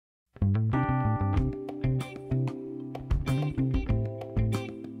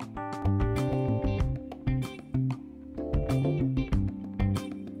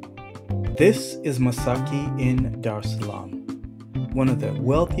This is Masaki in Dar-es salaam, one of the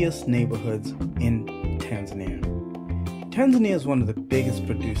wealthiest neighborhoods in Tanzania. Tanzania is one of the biggest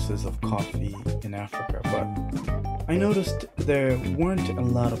producers of coffee in Africa, but I noticed there weren't a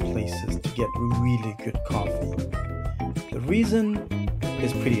lot of places to get really good coffee. The reason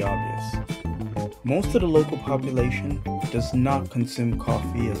is pretty obvious. Most of the local population does not consume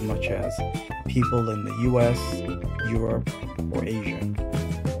coffee as much as people in the US, Europe, or Asia.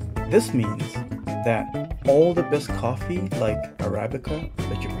 This means that all the best coffee, like Arabica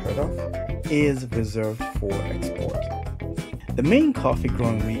that you've heard of, is reserved for export. The main coffee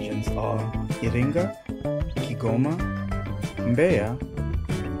growing regions are Iringa, Kigoma, Mbeya,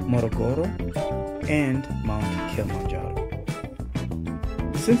 Morogoro, and Mount Kilimanjaro.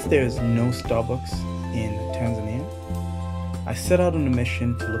 Since there is no Starbucks in Tanzania, I set out on a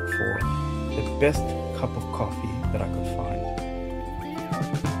mission to look for the best cup of coffee that I could find.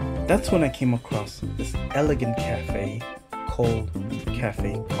 That's when I came across this elegant cafe called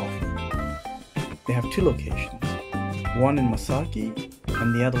Kaffe Koffee. They have two locations, one in Masaki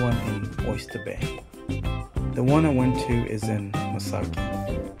and the other one in Oyster Bay. The one I went to is in Masaki.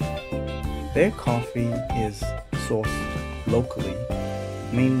 Their coffee is sourced locally,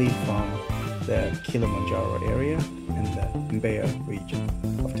 mainly from the Kilimanjaro area and the Mbeya region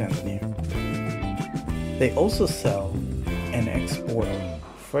of Tanzania. They also sell and export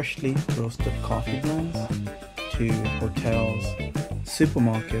freshly roasted coffee blends to hotels,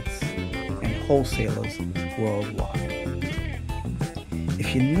 supermarkets, and wholesalers worldwide.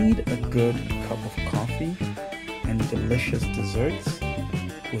 If you need a good cup of coffee and delicious desserts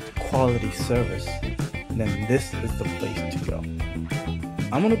with quality service, then this is the place to go.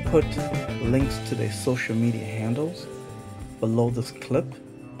 I'm going to put links to their social media handles below this clip,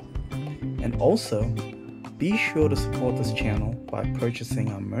 and also be sure to support this channel by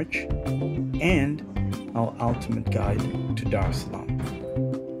purchasing our merch and our ultimate guide to Dar-es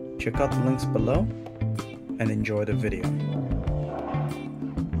salaam. Check out the links below and enjoy the video.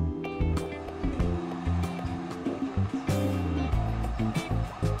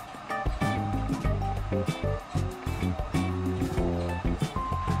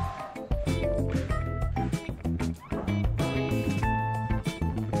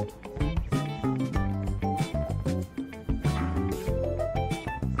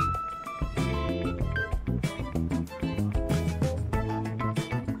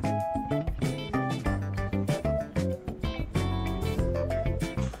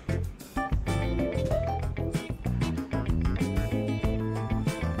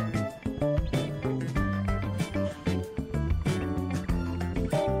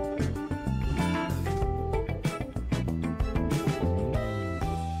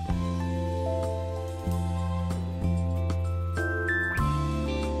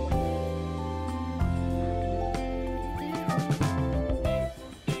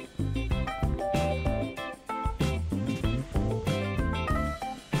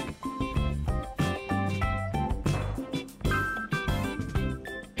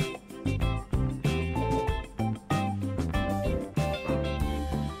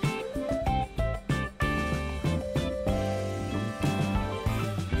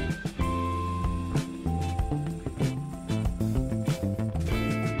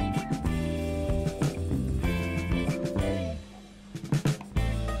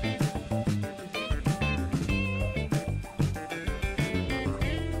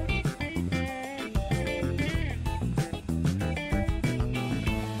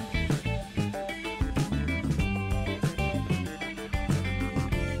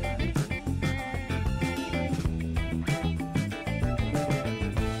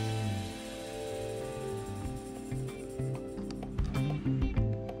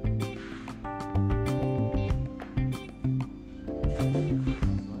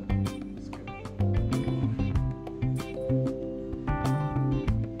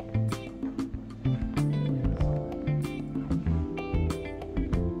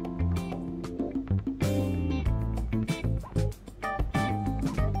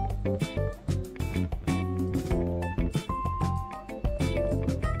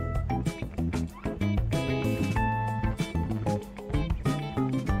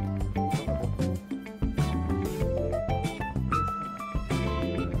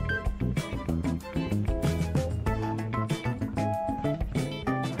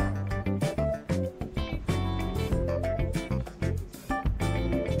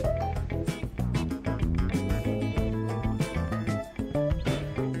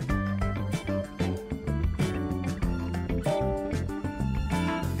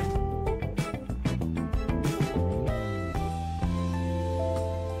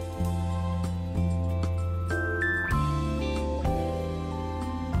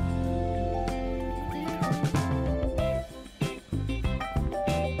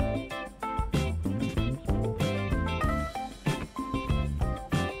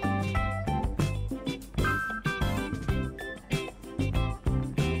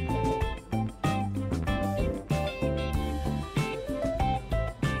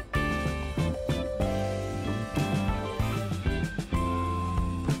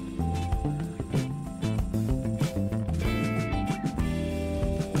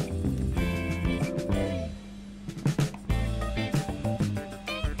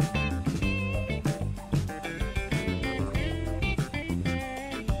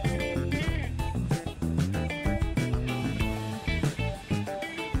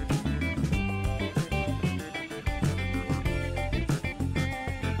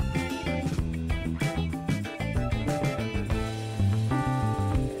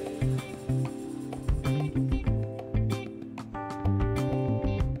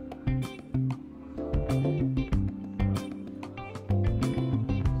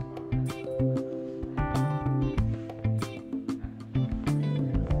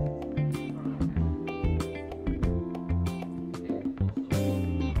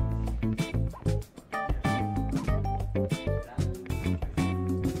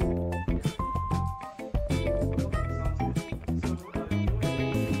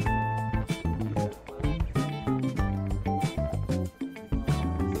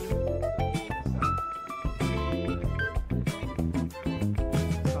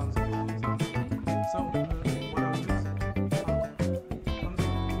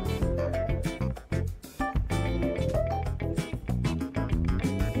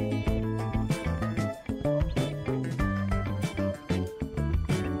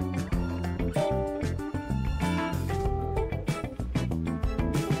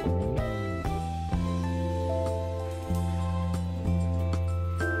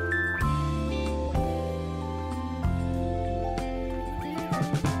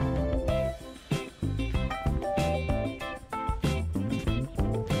 Bye.